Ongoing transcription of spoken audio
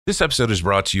This episode is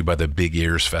brought to you by the Big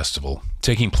Ears Festival,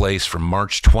 taking place from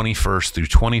March 21st through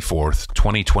 24th,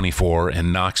 2024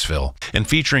 in Knoxville, and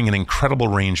featuring an incredible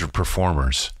range of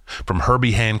performers, from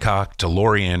Herbie Hancock to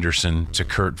Laurie Anderson to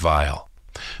Kurt Vile.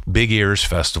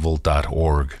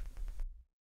 BigEarsFestival.org.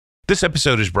 This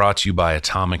episode is brought to you by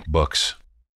Atomic Books.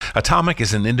 Atomic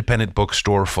is an independent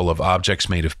bookstore full of objects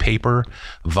made of paper,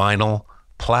 vinyl,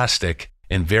 plastic,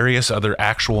 and various other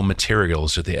actual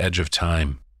materials at the edge of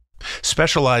time.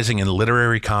 Specializing in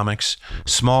literary comics,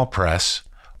 small press,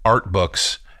 art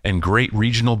books, and great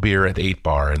regional beer at 8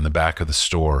 Bar in the back of the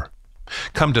store.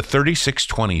 Come to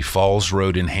 3620 Falls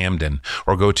Road in Hamden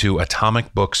or go to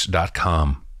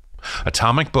atomicbooks.com.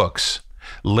 Atomic Books,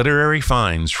 literary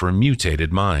finds for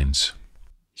mutated minds.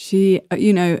 She,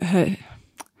 her,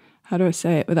 how do I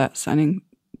say it without sounding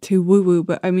too woo-woo,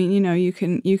 but I mean, you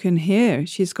can hear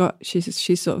she's sort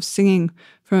of singing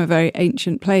from a very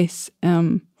ancient place,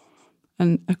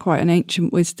 and quite an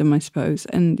ancient wisdom, I suppose.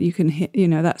 And you can hear,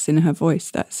 that's in her voice.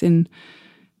 That's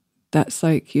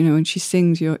like, when she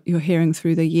sings, you're hearing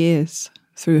through the years,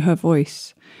 through her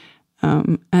voice.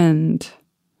 And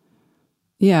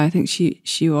yeah, I think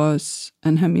she was,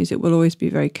 and her music will always be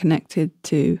very connected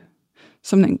to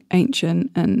something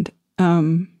ancient. And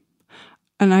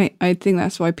I think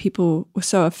that's why people were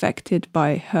so affected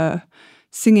by her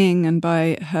singing and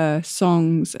by her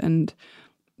songs and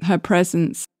her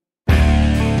presence.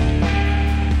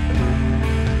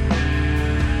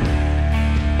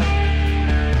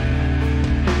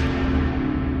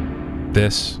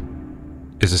 This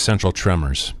is Essential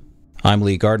Tremors. I'm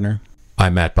Lee Gardner.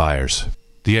 I'm Matt Byers.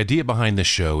 The idea behind this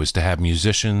show is to have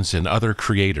musicians and other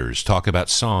creators talk about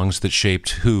songs that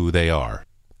shaped who they are.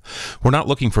 We're not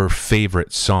looking for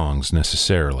favorite songs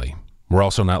necessarily. We're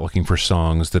also not looking for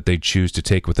songs that they'd choose to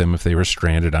take with them if they were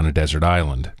stranded on a desert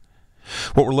island.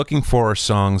 What we're looking for are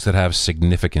songs that have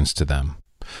significance to them.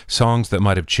 Songs that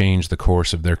might have changed the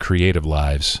course of their creative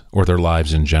lives or their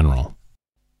lives in general.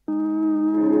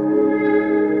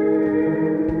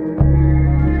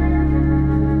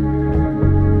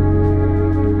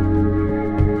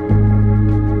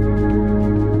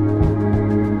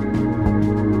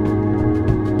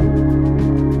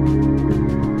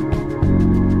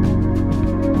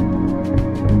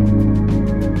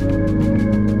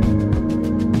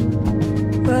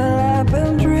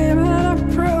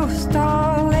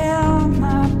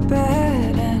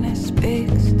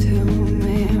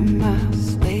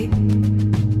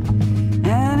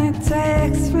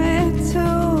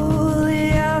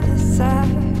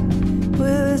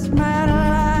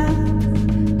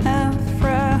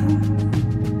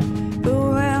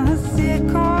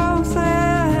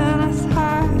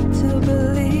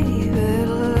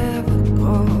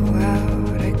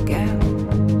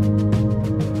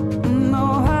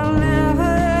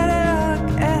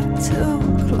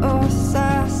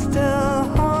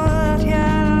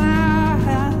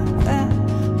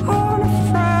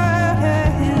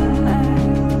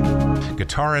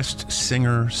 Guitarist,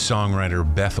 singer, songwriter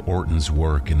Beth Orton's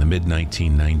work in the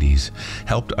mid-1990s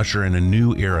helped usher in a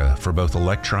new era for both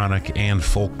electronic and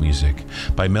folk music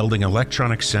by melding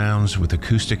electronic sounds with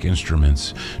acoustic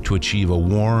instruments to achieve a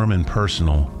warm and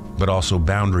personal, but also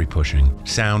boundary-pushing,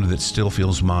 sound that still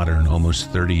feels modern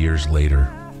almost 30 years later.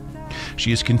 She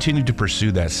has continued to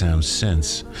pursue that sound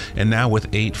since, and now with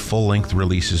 8 full-length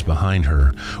releases behind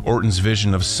her, Orton's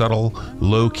vision of subtle,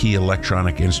 low-key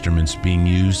electronic instruments being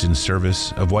used in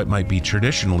service of what might be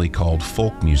traditionally called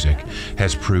folk music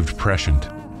has proved prescient.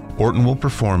 Orton will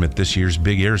perform at this year's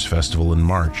Big Ears Festival in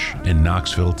March in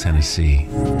Knoxville, Tennessee.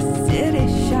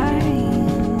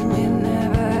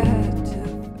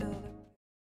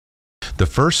 The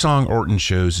first song Orton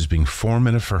chose as being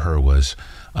formative for her was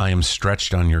I Am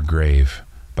Stretched on Your Grave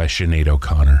by Sinead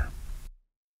O'Connor.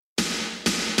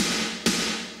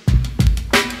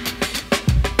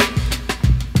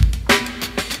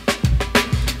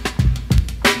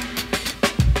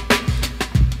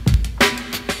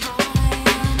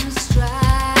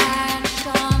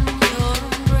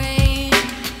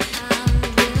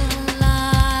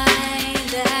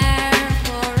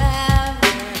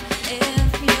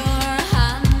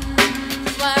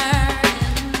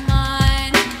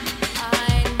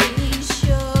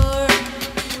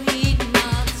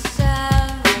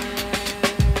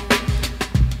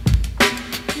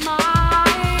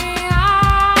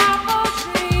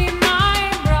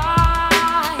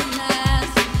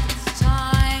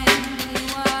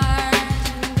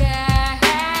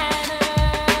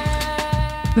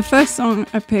 The first song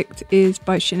I picked is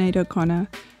by Sinead O'Connor,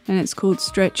 and it's called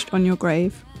Stretched on Your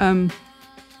Grave. It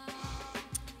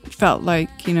felt like,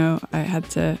 I had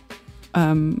to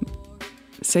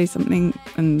say something,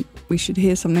 and we should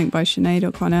hear something by Sinead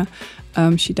O'Connor.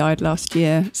 She died last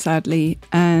year, sadly,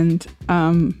 and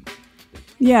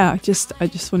I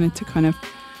just wanted to kind of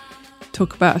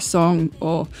talk about a song,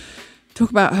 or talk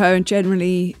about her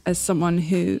generally as someone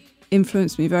who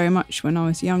influenced me very much when I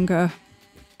was younger,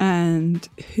 and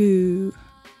who,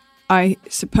 I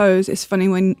suppose, it's funny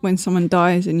when someone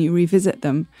dies and you revisit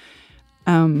them,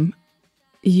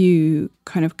 you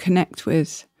kind of connect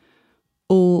with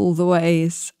all the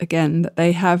ways, again, that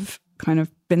they have kind of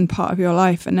been part of your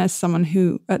life. And as someone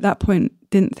who at that point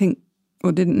didn't think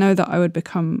or didn't know that I would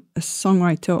become a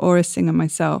songwriter or a singer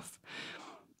myself,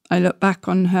 I look back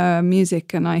on her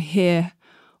music and I hear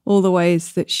all the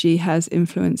ways that she has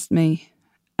influenced me.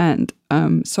 And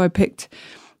so I picked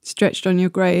Stretched on Your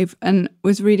Grave and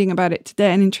was reading about it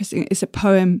today. And interesting, it's a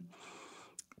poem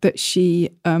that she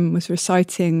was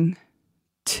reciting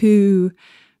to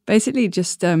basically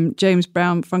just James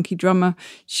Brown, funky drummer.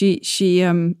 It's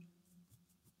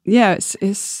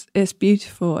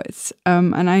beautiful. It's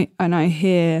and I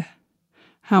hear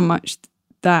how much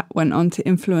that went on to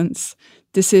influence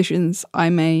decisions I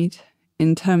made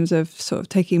in terms of sort of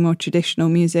taking more traditional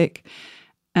music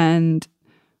and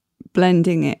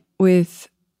blending it with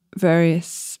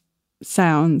various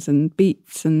sounds and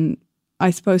beats, and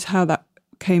I suppose how that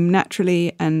came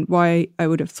naturally and why I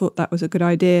would have thought that was a good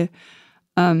idea,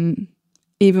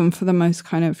 even for the most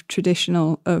kind of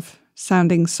traditional of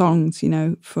sounding songs,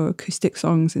 for acoustic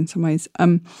songs in some ways.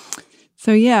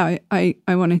 So yeah, I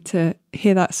wanted to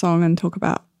hear that song and talk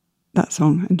about that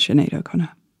song and Sinead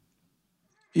O'Connor.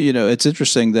 It's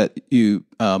interesting that you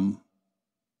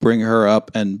bring her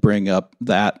up and bring up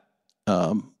that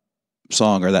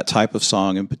song, or that type of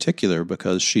song in particular,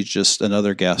 because she's just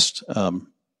another guest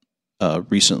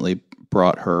recently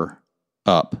brought her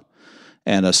up,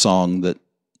 and a song that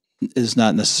is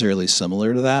not necessarily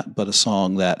similar to that, but a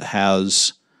song that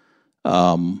has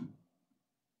a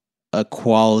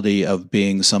quality of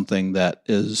being something that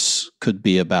could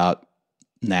be about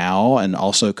now and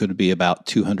also could be about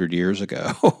 200 years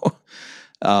ago,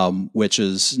 which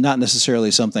is not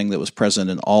necessarily something that was present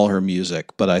in all her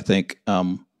music, but I think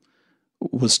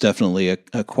was definitely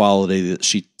a quality that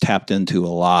she tapped into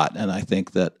a lot, and I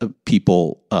think that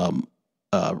people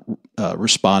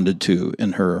responded to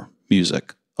in her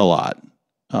music a lot.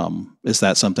 Is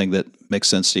that something that makes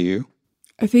sense to you?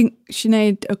 I think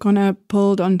Sinead O'Connor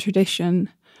pulled on tradition,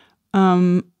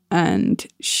 and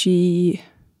she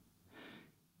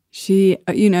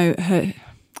her,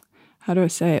 how do I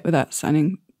say it without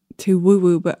sounding too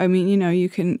woo-woo, but I mean, you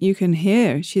can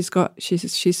hear she's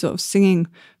sort of singing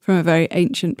from a very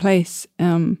ancient place,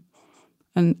 and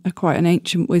quite an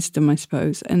ancient wisdom, I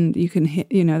suppose. And you can hear,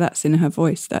 that's in her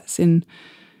voice. That's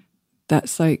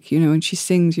like, when she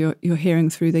sings, you're hearing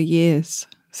through the years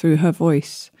through her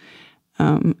voice.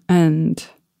 And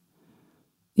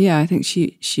yeah, I think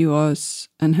she was,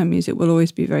 and her music will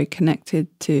always be very connected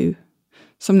to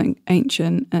something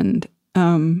ancient, and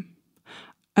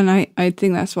I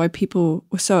think that's why people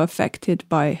were so affected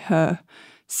by her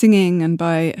singing and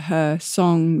by her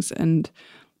songs and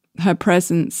her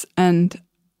presence, and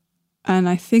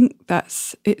I think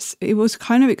it was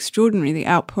kind of extraordinary, the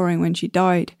outpouring when she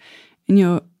died.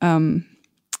 And I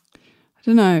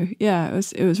don't know, yeah,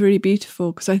 it was really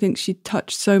beautiful, because I think she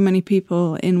touched so many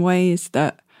people in ways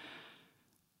that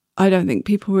I don't think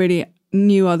people really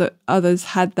knew others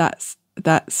had that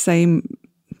same.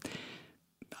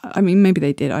 I mean, maybe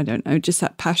they did, I don't know, just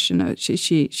that passion that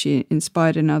she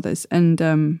inspired in others, and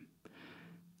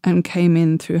came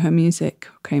out through her music.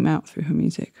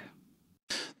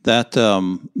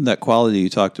 That quality you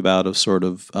talked about of sort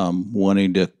of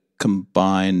wanting to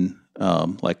combine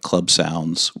like club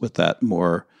sounds with that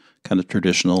more kind of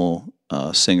traditional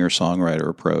singer-songwriter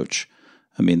approach.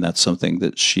 I mean, that's something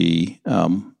that she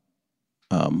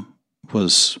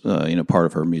was part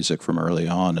of her music from early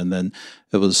on, and then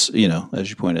it was, as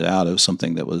you pointed out, it was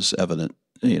something that was evident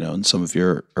in some of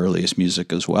your earliest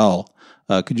music as well.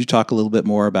 Could you talk a little bit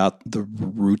more about the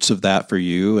roots of that for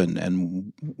you,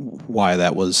 and why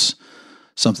that was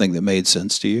something that made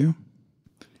sense to you?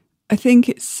 I think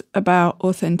it's about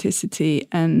authenticity,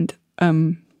 and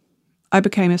I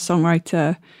became a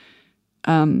songwriter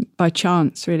by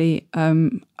chance, really.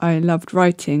 I loved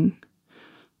writing,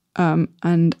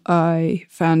 and I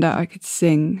found out I could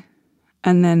sing,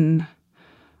 and then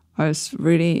I was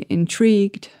really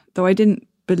intrigued, though I didn't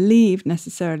believe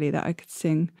necessarily that I could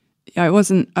sing. I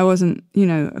wasn't,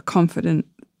 a confident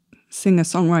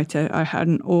singer-songwriter. I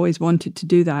hadn't always wanted to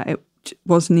do that. It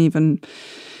wasn't even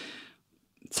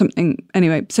something,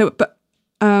 anyway. So, but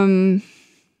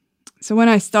So when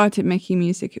I started making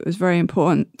music, it was very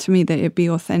important to me that it be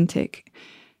authentic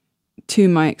to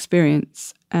my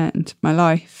experience and my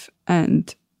life.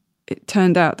 And it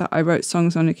turned out that I wrote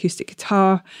songs on acoustic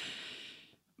guitar,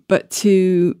 but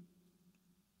to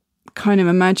kind of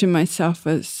imagine myself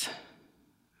as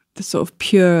the sort of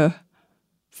pure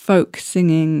folk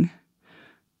singing,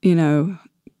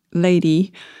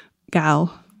 lady,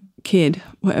 gal, kid,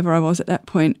 whatever I was at that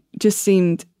point, just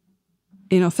seemed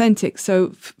inauthentic.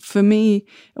 So for me,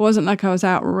 it wasn't like I was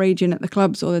out raging at the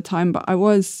clubs all the time, but I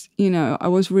was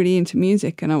really into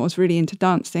music, and I was really into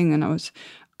dancing, and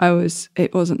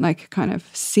it wasn't like a kind of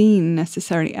scene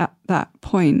necessarily at that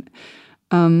point.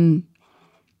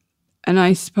 And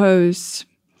I suppose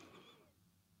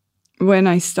when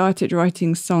I started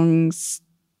writing songs,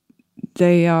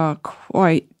 they are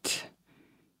quite,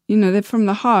 they're from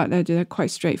the heart. They're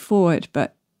quite straightforward.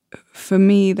 But for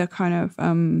me, the kind of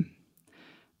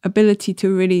ability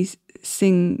to really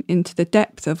sing into the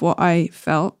depth of what I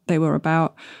felt they were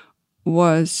about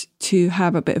was to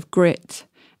have a bit of grit.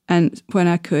 And when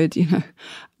I could,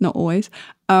 not always.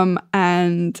 I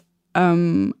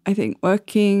think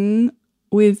working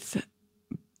with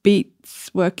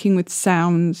beats, working with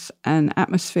sounds and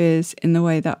atmospheres in the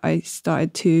way that I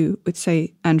started to with,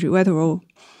 say, Andrew Weatherall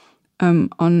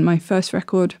on my first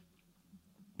record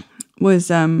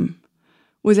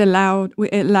it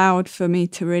allowed for me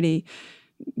to really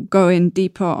go in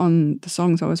deeper on the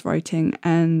songs I was writing.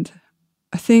 And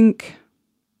I think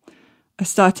I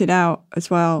started out as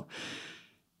well,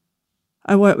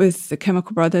 I worked with the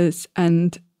Chemical Brothers,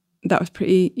 and that was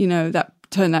pretty, that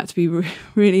turned out to be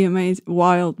really amazing,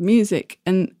 wild music.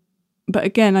 But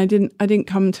again, I didn't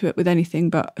come to it with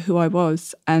anything but who I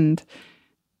was, and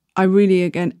I really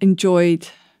again enjoyed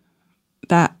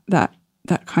that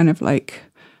kind of like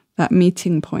that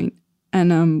meeting point.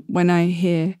 And when I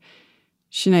hear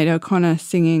Sinead O'Connor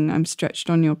singing "I'm Stretched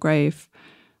on Your Grave"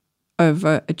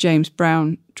 over a James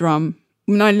Brown drum,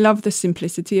 I love the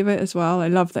simplicity of it as well. I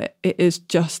love that it is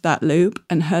just that loop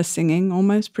and her singing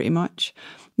almost, pretty much.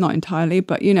 Not entirely,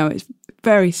 but, it's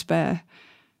very spare.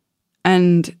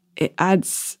 And it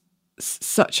adds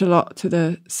such a lot to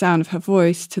the sound of her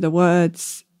voice, to the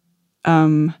words.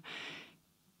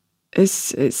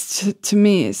 It's to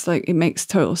me, it's like it makes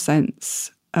total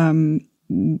sense that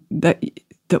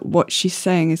what she's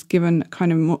saying is given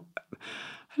kind of more,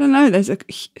 I don't know, there's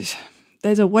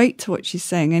a weight to what she's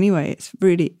saying anyway. It's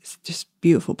just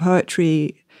beautiful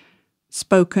poetry,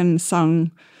 spoken,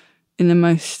 sung in the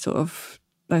most sort of,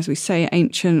 as we say,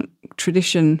 ancient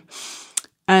tradition.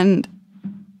 And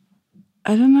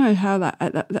I don't know how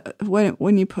that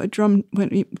when you put a drum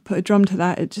to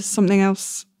that, it's just something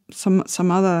else,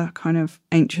 some other kind of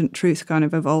ancient truth kind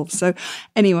of evolves. So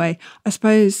anyway, I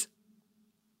suppose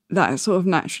that sort of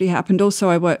naturally happened. Also,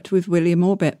 I worked with William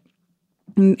Orbit.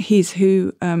 He's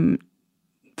who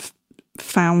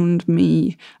found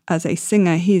me as a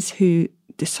singer. He's who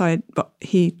decided, but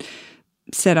he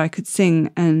said I could sing,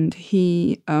 and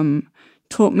he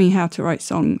taught me how to write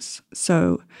songs.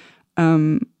 So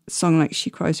a song like "She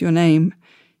Cries Your Name,"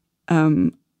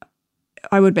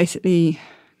 I would basically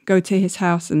go to his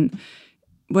house, and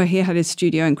where he had his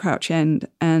studio in Crouch End,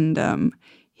 and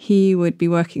he would be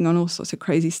working on all sorts of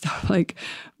crazy stuff like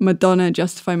Madonna,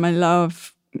 "Justify My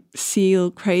Love,"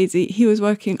 Seal, Crazy. He was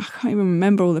working, I can't even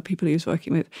remember all the people he was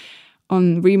working with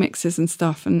on remixes and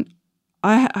stuff. And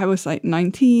I was like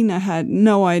 19. I had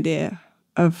no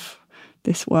of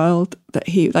this world that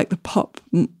he, like the pop.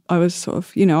 I was sort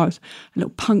of, I was a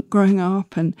little punk growing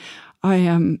up, and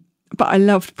but I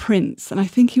loved Prince, and I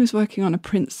think he was working on a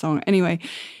Prince song. Anyway,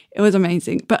 it was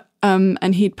amazing. But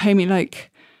and he'd pay me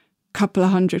like a couple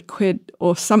of £100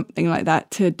 or something like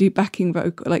that to do backing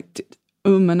vocal, like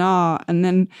and ah. And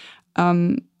then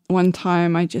one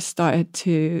time I just started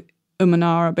to and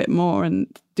ah a bit more and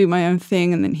do my own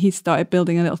thing, and then he started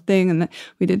building a little thing, and then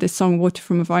we did this song "Water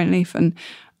from a Vine Leaf," and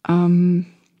I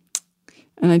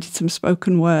did some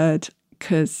spoken word,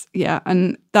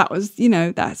 and that was,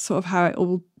 that's sort of how it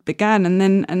all began. And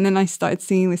then I started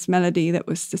singing this melody that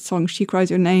was the song "She Cries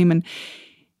Your Name," and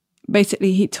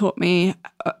basically he taught me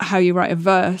how you write a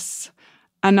verse.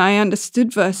 And I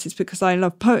understood verses because I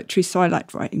love poetry, so I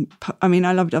liked writing.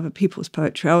 I loved other people's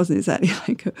poetry. I wasn't exactly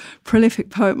like a prolific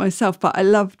poet myself, but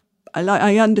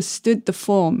I understood the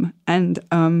form, and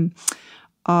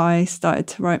I started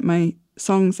to write my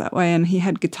songs that way. And he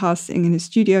had guitars sitting in his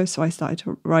studio, so I started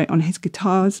to write on his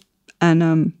guitars,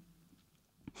 and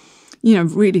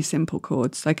really simple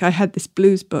chords. Like I had this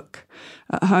blues book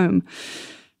at home,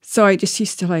 so I just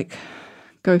used to like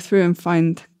go through and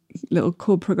find little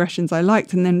chord progressions I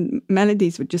liked, and then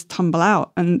melodies would just tumble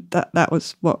out, and that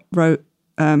was what wrote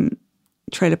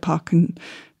Trailer Park and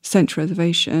Central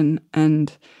Reservation.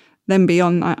 And then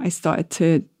beyond that, I started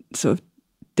to sort of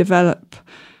develop,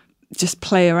 just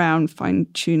play around, find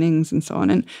tunings and so on,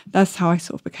 and that's how I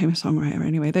sort of became a songwriter.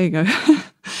 Anyway, there you go.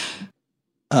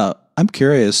 I'm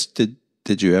curious.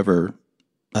 Did you ever?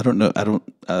 I don't know.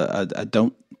 I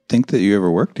don't think that you ever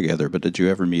worked together, but did you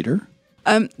ever meet her?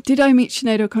 Did I meet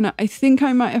Sinead O'Connor? I think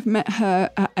I might have met her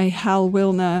at a Hal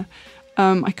Wilner.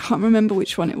 I can't remember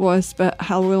which one it was, but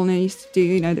Hal Wilner used to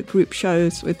do, the group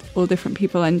shows with all different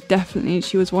people, and definitely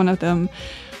she was one of them.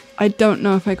 I don't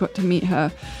know if I got to meet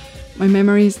her. My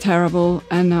memory is terrible,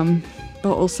 and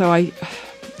but also I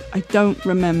don't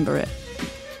remember it.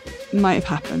 Might have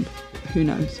happened. Who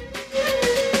knows?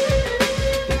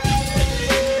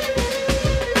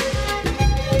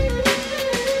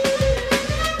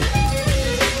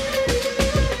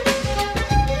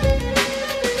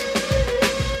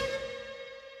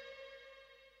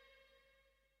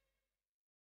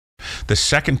 The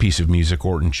second piece of music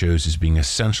Orton chose as being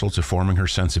essential to forming her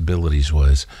sensibilities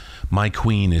was My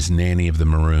Queen is Nanny of the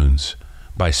Maroons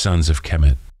by Sons of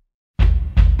Kemet.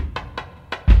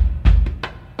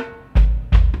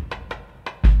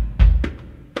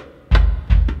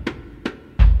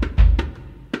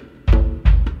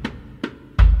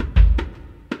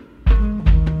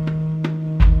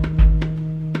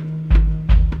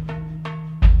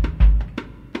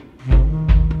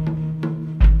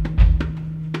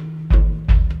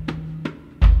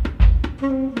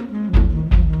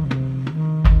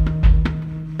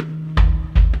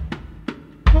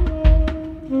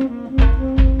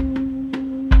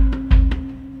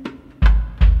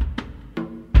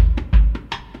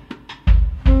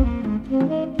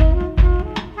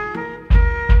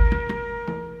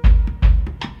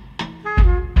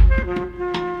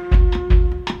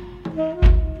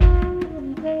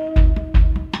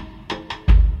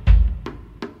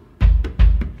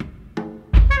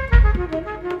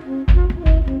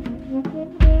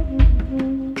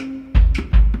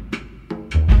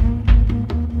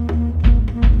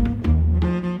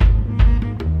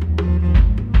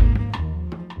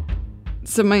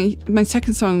 So my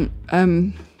second song,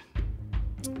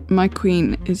 My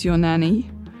Queen is Your Nanny,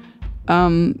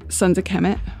 Sons of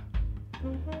Kemet.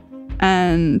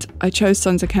 And I chose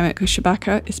Sons of Kemet because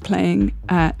Shabaka is playing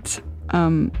at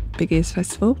Big Ears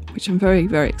Festival, which I'm very,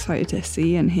 very excited to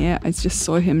see and hear. I just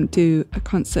saw him do a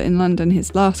concert in London,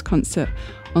 his last concert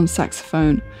on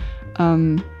saxophone,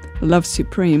 Love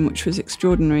Supreme, which was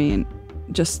extraordinary and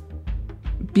just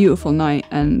beautiful night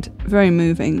and very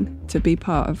moving to be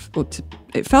part of,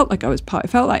 it felt like I was part, it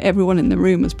felt like everyone in the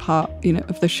room was part,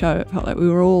 of the show. It felt like we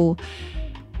were all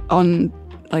on,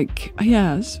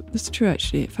 that's true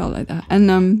actually, it felt like that.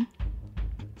 And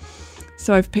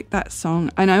so I've picked that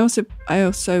song, and I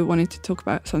also wanted to talk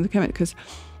about Sons of Kemet because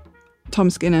Tom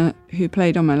Skinner, who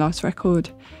played on my last record,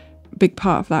 big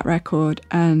part of that record,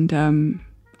 and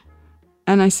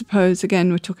I suppose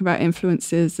again we're talking about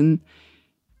influences, and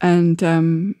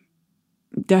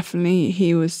definitely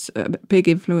he was a big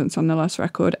influence on the last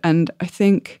record. And I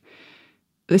think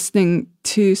listening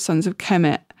to Sons of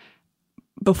Kemet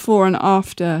before and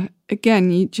after,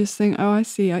 again, you just think, oh, I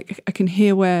see, I can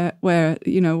hear where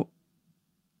we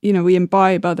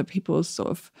imbibe other people's sort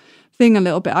of thing a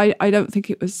little bit. I don't think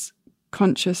it was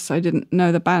conscious. I didn't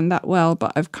know the band that well,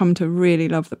 but I've come to really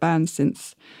love the band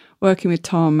since working with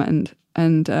Tom and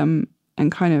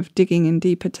kind of digging in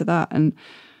deeper to that. And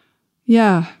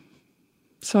yeah,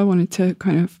 so I wanted to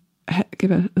kind of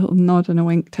give a little nod and a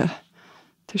wink to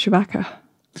Shabaka.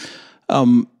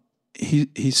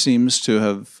 He seems to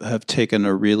have taken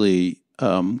a really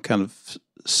kind of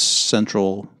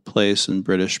central place in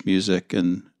British music,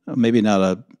 and maybe not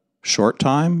a short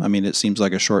time. I mean, it seems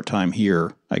like a short time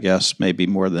here, I guess, maybe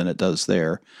more than it does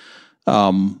there.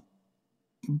 But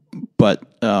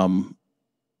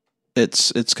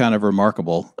it's kind of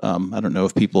remarkable. I don't know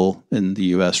if people in the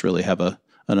U.S. really have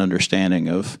an understanding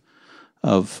of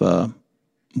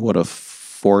what a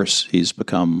force he's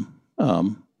become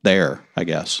there, I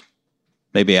guess.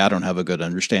 Maybe I don't have a good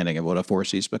understanding of what a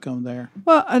force he's become there.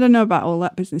 Well, I don't know about all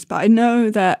that business, but I know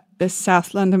that the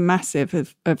South London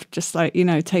Massive have just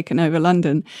taken over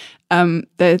London.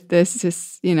 There's this,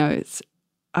 it's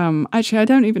actually, I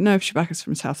don't even know if Shabaka's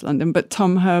from South London, but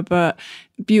Tom Herbert,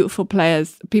 beautiful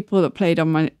players, people that played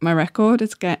on my record.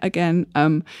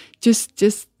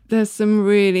 Just there's some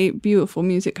really beautiful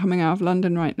music coming out of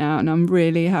London right now, and I'm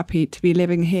really happy to be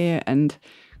living here and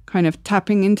kind of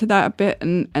tapping into that a bit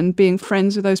and being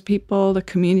friends with those people. The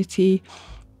community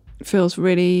feels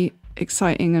really,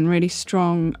 exciting and really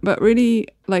strong, but really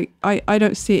like I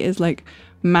don't see it as like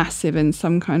massive in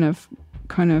some kind of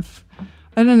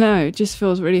I don't know, it just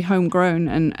feels really homegrown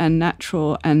and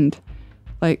natural, and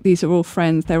like these are all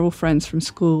friends, they're all friends from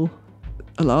school,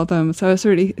 a lot of them, so it's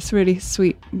really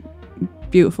sweet,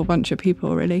 beautiful bunch of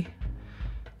people, really,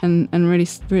 and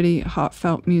really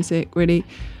heartfelt music. Really,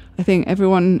 I think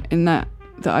everyone in that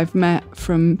I've met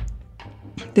from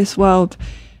this world,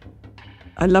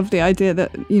 I love the idea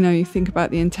that, you know, you think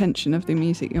about the intention of the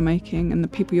music you're making and the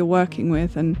people you're working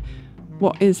with, and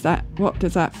what does that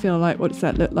feel like, what does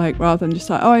that look like, rather than just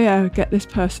like, oh yeah, get this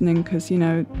person in because, you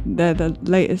know, they're the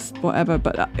latest whatever.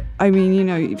 But I mean, you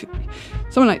know, if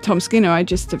someone like Tom Skinner, I've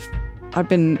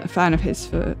been a fan of his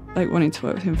for like wanting to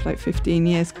work with him for like 15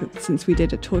 years since we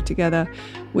did a tour together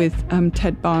with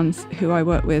Ted Barnes, who I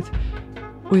worked with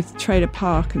Trader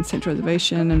Park and Central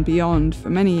Reservation and beyond for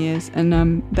many years,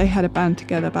 and they had a band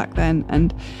together back then,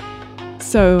 and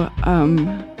so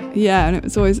yeah, and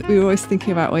we were always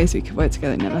thinking about ways we could work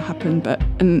together. It never happened, but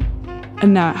and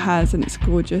now it has, and it's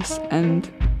gorgeous, and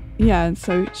yeah, and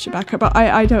so Shabaka. But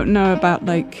I don't know about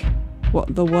like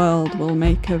what the world will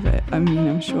make of it. I mean,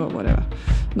 I'm sure whatever,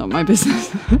 not my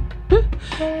business.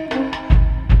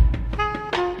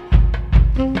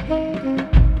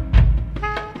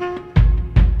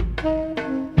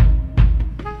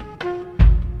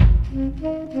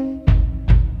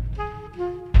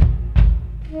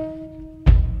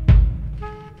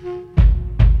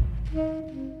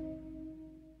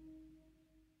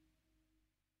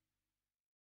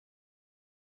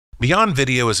 Beyond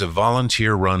Video is a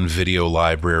volunteer-run video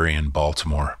library in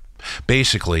Baltimore.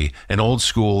 Basically, an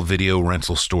old-school video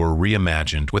rental store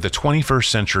reimagined with a 21st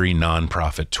century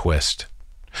nonprofit twist.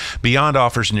 Beyond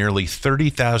offers nearly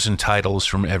 30,000 titles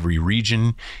from every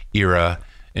region, era,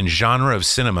 and genre of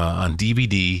cinema on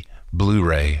DVD,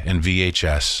 Blu-ray, and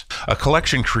VHS, a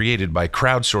collection created by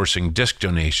crowdsourcing disc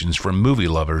donations from movie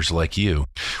lovers like you.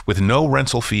 With no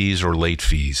rental fees or late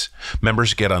fees,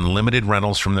 members get unlimited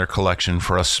rentals from their collection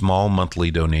for a small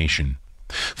monthly donation.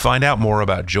 Find out more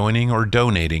about joining or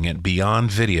donating at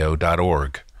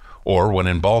beyondvideo.org. Or when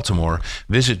in Baltimore,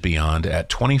 visit Beyond at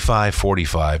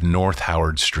 2545 North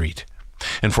Howard Street.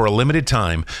 And for a limited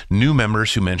time, new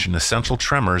members who mention Essential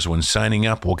Tremors when signing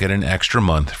up will get an extra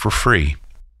month for free.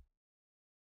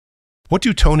 What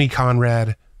do Tony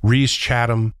Conrad, Rhys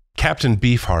Chatham, Captain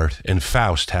Beefheart, and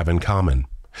Faust have in common?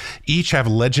 Each have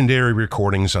legendary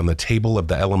recordings on the Table of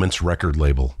the Elements record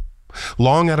label.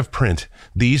 Long out of print,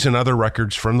 these and other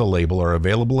records from the label are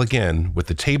available again with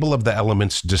the Table of the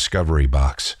Elements Discovery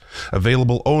Box,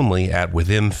 available only at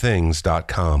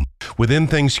WithinThings.com. Within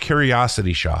Things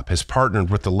Curiosity Shop has partnered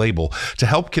with the label to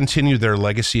help continue their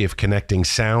legacy of connecting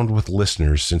sound with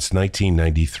listeners since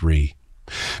 1993.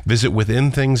 Visit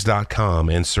WithinThings.com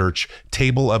and search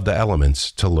Table of the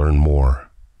Elements to learn more.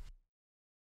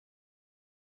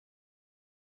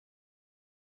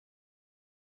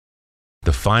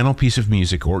 The final piece of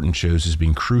music Orton chose as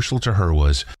being crucial to her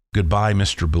was Goodbye,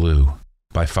 Mr. Blue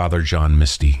by Father John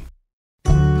Misty.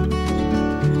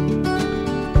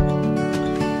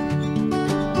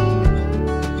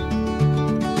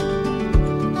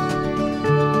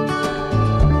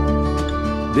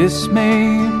 This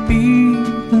may be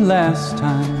the last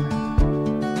time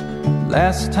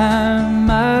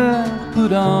I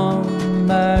put on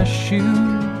my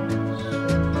shoes.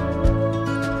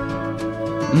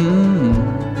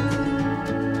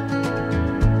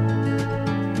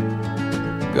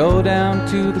 Go down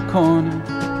to the corner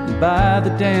and buy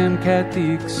the damn cat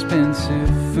the expensive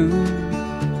food.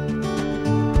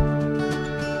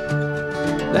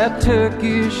 That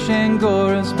Turkish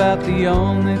Angora's about the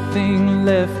only thing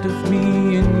left of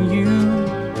me and you.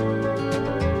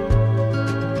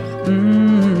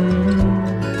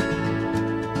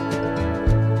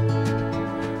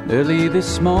 Early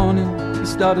this morning, he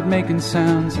started making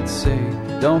sounds that say,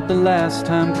 don't the last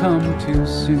time come too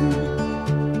soon.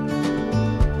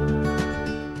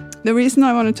 The reason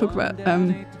I want to talk about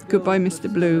Goodbye,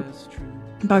 Mr. Blue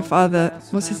by Father,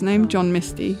 what's his name? John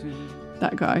Misty,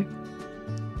 that guy,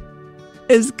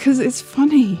 is because it's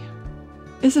funny.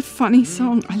 It's a funny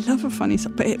song. I love a funny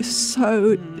song, but it's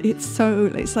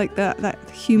like that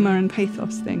humor and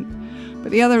pathos thing.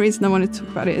 But the other reason I want to talk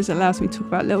about it is it allows me to talk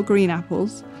about Little Green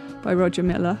Apples by Roger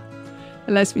Miller.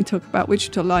 It lets me talk about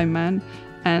Wichita Lineman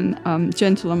and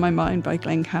Gentle on My Mind by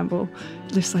Glenn Campbell,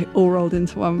 just like all rolled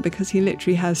into one, because he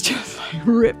literally has just like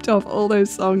ripped off all those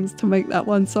songs to make that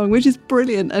one song, which is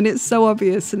brilliant, and it's so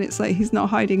obvious, and it's like he's not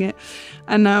hiding it.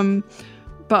 And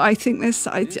but I think this,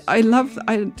 I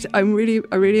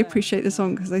really appreciate the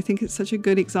song because I think it's such a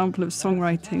good example of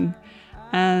songwriting,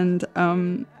 and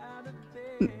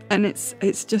and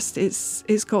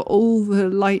it's got all the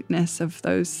lightness of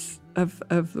those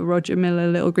of the Roger Miller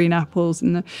Little Green Apples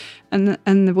and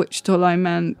the Wichita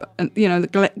Lineman, and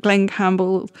the Glenn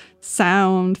Campbell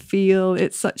sound feel.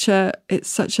 It's such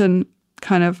an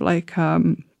kind of like I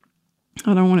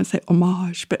don't want to say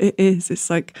homage, but it is. It's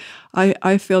like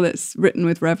I feel it's written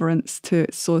with reverence to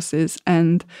its sources,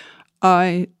 and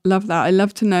I love that. I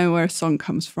love to know where a song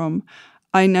comes from.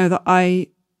 I know that I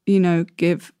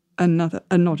give a nod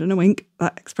and a wink,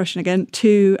 that expression again,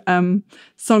 to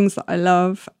songs that I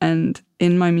love, and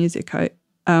in my music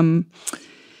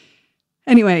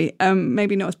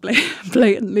maybe not as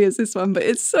blatantly as this one, but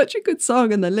it's such a good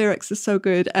song, and the lyrics are so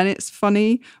good, and it's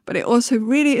funny, but it also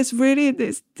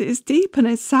it's deep, and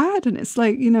it's sad, and it's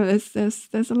like,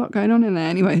 there's a lot going on in there.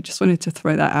 Anyway, I just wanted to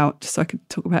throw that out just so I could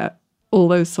talk about all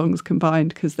those songs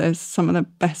combined, because there's some of the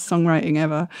best songwriting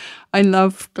ever. I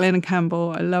love Glenn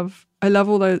Campbell. I love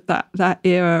all that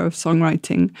era of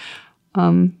songwriting.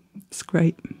 It's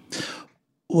great.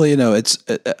 Well, it's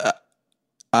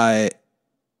I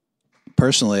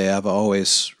personally have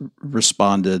always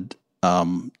responded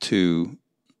to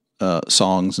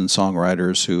songs and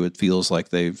songwriters who it feels like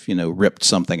they've ripped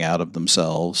something out of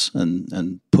themselves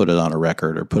and put it on a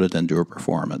record or put it into a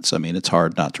performance. I mean, it's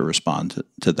hard not to respond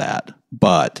to that,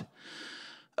 but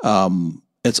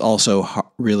it's also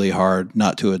really hard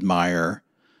not to admire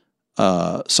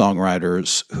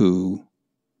songwriters who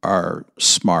are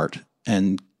smart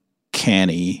and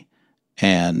canny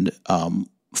and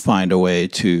find a way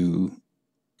to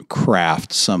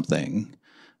craft something,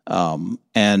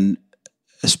 and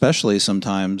especially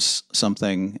sometimes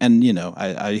something, and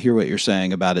I hear what you're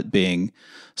saying about it being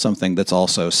something that's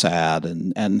also sad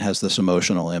and has this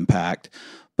emotional impact,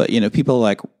 but people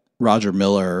like Roger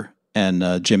Miller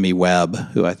and Jimmy Webb,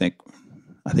 who I think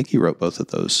he wrote both of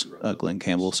those Glenn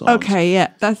Campbell songs. Okay,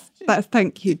 yeah, that's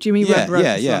thank you. Jimmy Webb wrote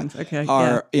the songs. Okay,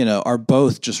 are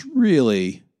both just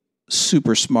really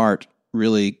super smart,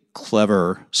 really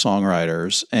clever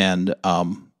songwriters, and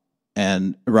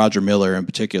Roger Miller in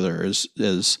particular is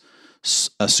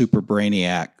a super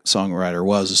brainiac songwriter,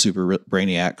 was a super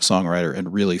brainiac songwriter,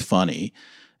 and really funny.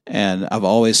 And I've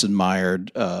always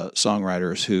admired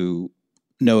songwriters who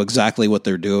know exactly what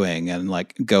they're doing and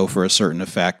like go for a certain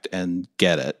effect and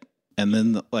get it. And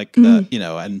then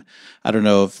and I don't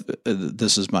know if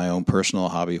this is my own personal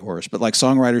hobby horse, but like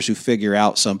songwriters who figure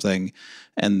out something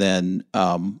and then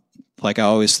I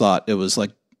always thought it was like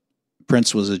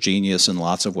Prince was a genius in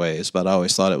lots of ways, but I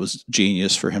always thought it was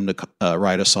genius for him to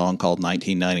write a song called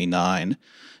 1999.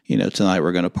 Tonight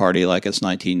we're going to party like it's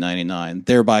 1999,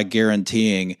 thereby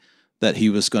guaranteeing that he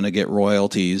was going to get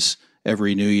royalties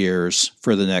every New Year's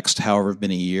for the next however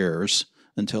many years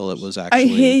until it was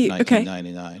actually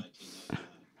 1999. Okay.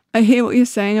 I hear what you're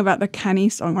saying about the canny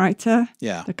songwriter.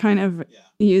 Yeah. The kind of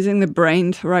using the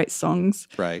brain to write songs.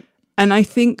 Right. And I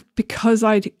think because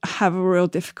I have a real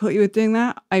difficulty with doing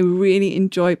that, I really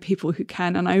enjoy people who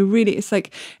can. And it's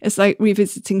like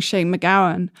revisiting Shane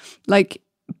MacGowan.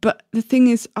 But the thing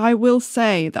is, I will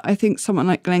say that I think someone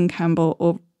like Glenn Campbell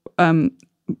or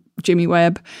Jimmy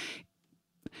Webb,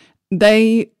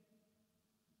 they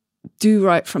do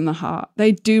write from the heart.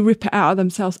 They do rip it out of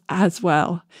themselves as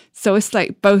well. So it's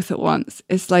like both at once.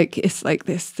 It's like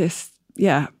this,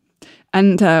 yeah.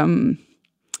 And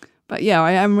but yeah,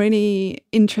 I am really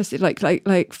interested.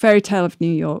 Like Fairy Tale of New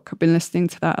York. I've been listening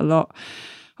to that a lot.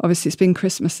 Obviously, it's been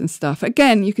Christmas and stuff.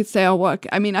 Again, you could say,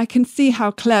 I can see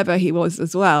how clever he was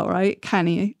as well, right?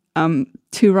 Canny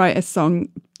to write a song,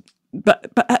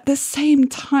 but at the same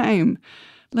time,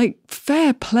 like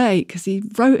fair play, because he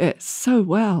wrote it so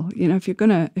well. If you're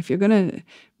gonna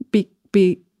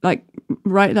be like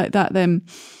write like that, then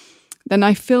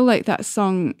I feel like that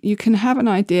song, you can have an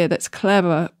idea that's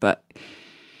clever, but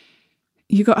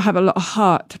you got to have a lot of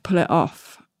heart to pull it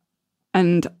off.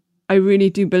 And I really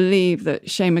do believe that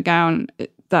Shane MacGowan,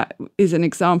 that is an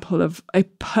example of a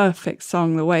perfect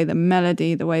song. The way the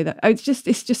melody, the way that it's just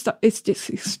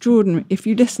extraordinary. If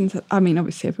you listen to,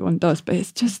 obviously everyone does, but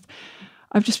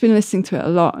I've just been listening to it a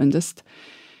lot, and just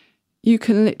you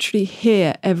can literally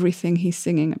hear everything he's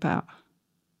singing about.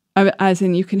 As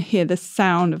in, you can hear the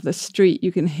sound of the street,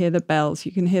 you can hear the bells,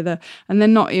 you can hear and they're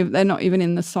not even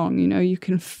in the song. You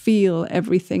can feel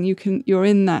everything. You're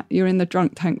in the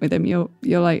drunk tank with him.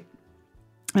 You're like,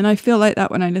 and I feel like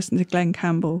that when I listen to Glenn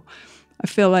Campbell. I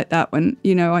feel like that when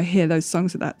I hear those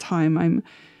songs at that time.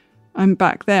 I'm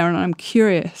back there, and I'm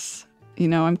curious.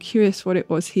 I'm curious what it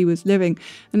was he was living.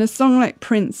 And a song like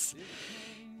Prince,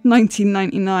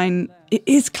 1999, it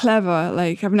is clever.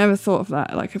 Like, I've never thought of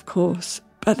that. Like, of course.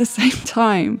 But at the same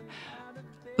time,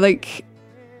 like,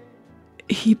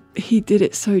 he did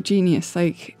it so genius.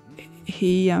 Like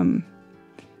he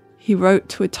wrote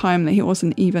to a time that he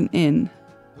wasn't even in,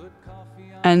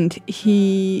 and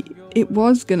it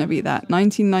was going to be that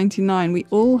 1999. We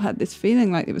all had this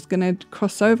feeling like it was going to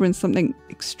cross over and something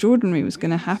extraordinary was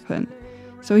going to happen.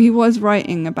 So he was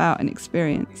writing about an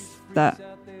experience that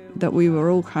we were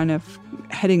all kind of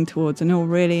heading towards and all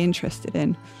really interested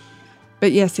in.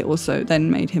 But yes, it also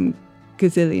then made him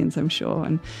gazillions, I'm sure,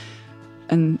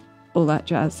 and all that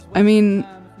jazz. I mean,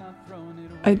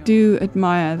 I do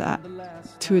admire that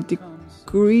to a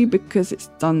degree because it's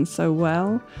done so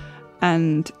well,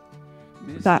 and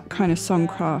that kind of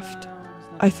songcraft.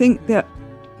 I think that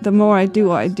the more I do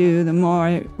what I do, the more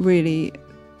I really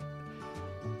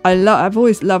I've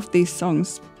always loved these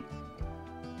songs.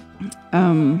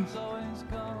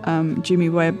 Jimmy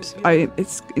Webb's.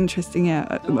 It's interesting,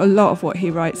 yeah. A lot of what he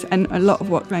writes and a lot of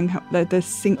what Glenn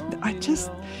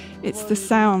it's the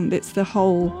sound, it's the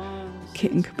whole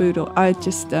kit and caboodle. What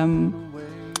was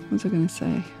I going to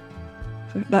say?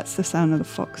 So that's the sound of the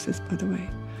foxes, by the way,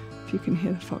 if you can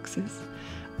hear the foxes.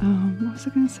 What was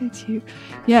I going to say to you?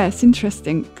 Yeah, it's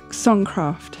interesting.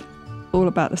 Songcraft, all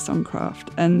about the songcraft,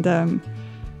 and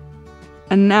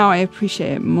now I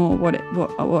appreciate it more what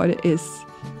it is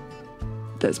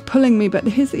that's pulling me. But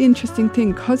here's the interesting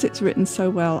thing, because it's written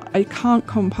so well, I can't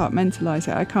compartmentalize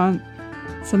it. I can't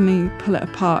suddenly pull it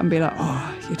apart and be like,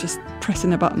 oh, you're just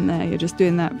pressing a button there, you're just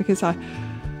doing that, because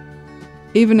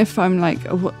even if one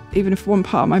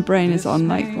part of my brain is on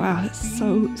like, wow, that's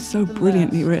so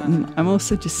brilliantly written, I'm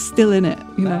also just still in it,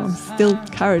 I'm still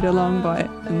carried along by it,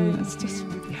 and it's just,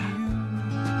 yeah.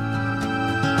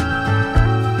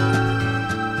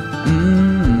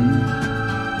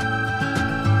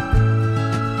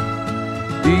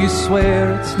 Do you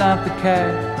swear it's not the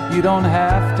cat? You don't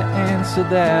have to answer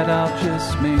that, I'll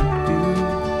just make do.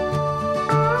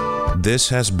 This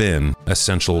has been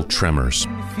Essential Tremors.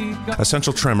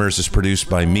 Essential Tremors is produced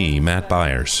by me, Matt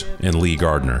Byers, and Lee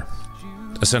Gardner.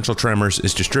 Essential Tremors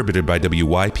is distributed by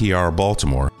WYPR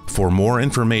Baltimore. For more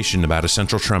information about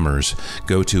Essential Tremors,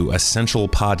 go to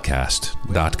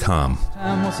essentialpodcast.com.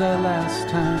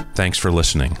 Thanks for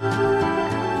listening. If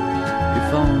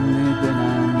only then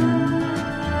I knew.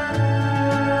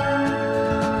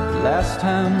 Last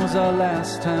time was our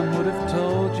last time, would have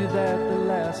told you that the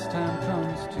last time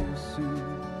comes to